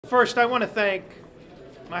First, I want to thank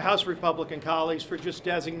my House Republican colleagues for just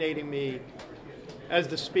designating me as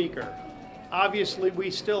the Speaker. Obviously,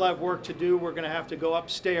 we still have work to do. We're going to have to go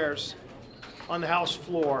upstairs on the House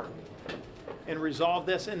floor and resolve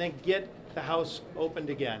this and then get the House opened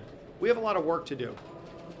again. We have a lot of work to do,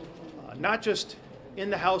 not just in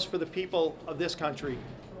the House for the people of this country,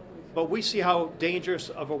 but we see how dangerous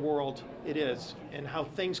of a world it is and how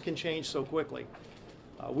things can change so quickly.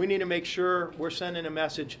 We need to make sure we're sending a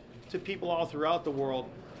message to people all throughout the world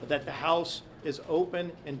that the House is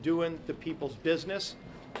open and doing the people's business,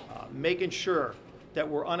 making sure that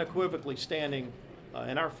we're unequivocally standing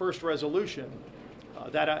in our first resolution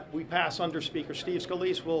that we pass under Speaker Steve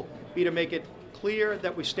Scalise will be to make it clear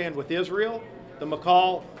that we stand with Israel. The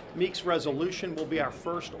McCall-Meeks resolution will be our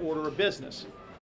first order of business.